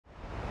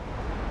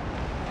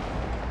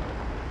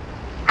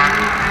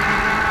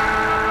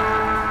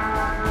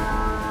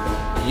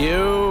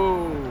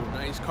Yo,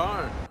 nice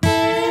car.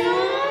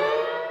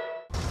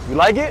 You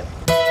like it?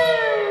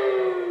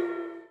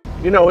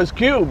 You know, it's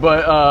cute,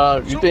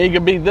 but you think you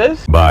can beat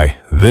this? By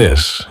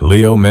this,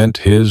 Leo meant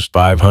his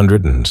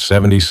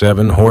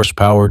 577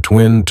 horsepower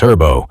twin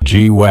turbo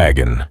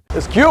G-Wagon.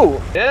 It's cute.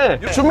 Yeah.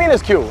 What you mean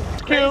it's cute?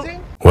 It's cute.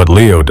 What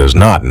Leo does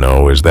not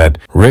know is that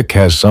Rick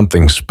has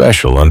something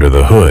special under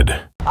the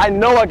hood. I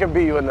know I can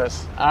beat you in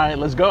this. All right,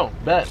 let's go.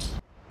 Bet.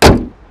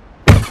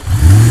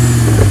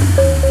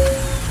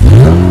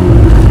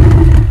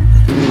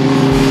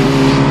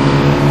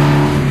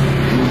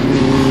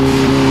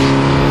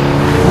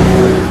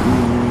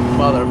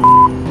 Mother.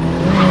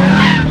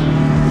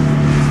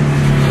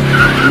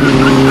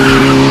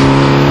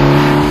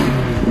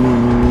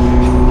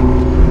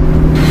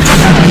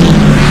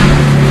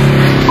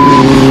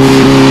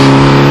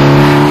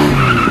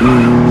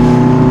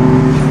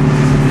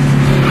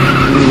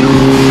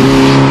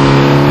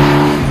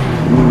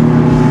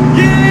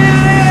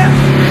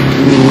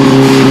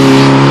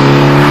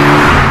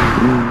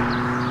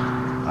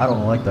 I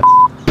don't like that.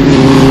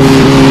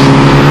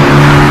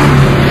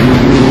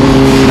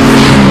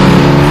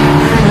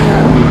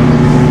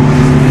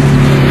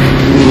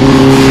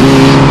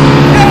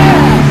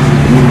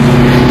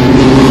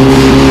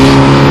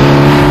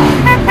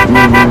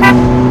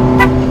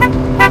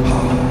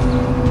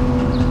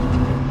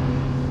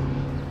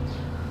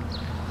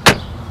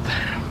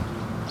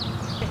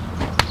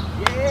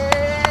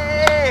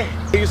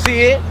 You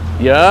see it?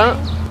 Yeah.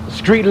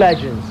 Street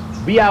legends.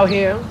 We out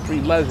here.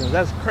 Street legends.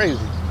 That's crazy.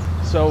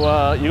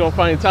 So you gonna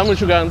find? Tell me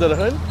what you got under the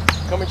hood.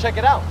 Come and check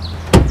it out.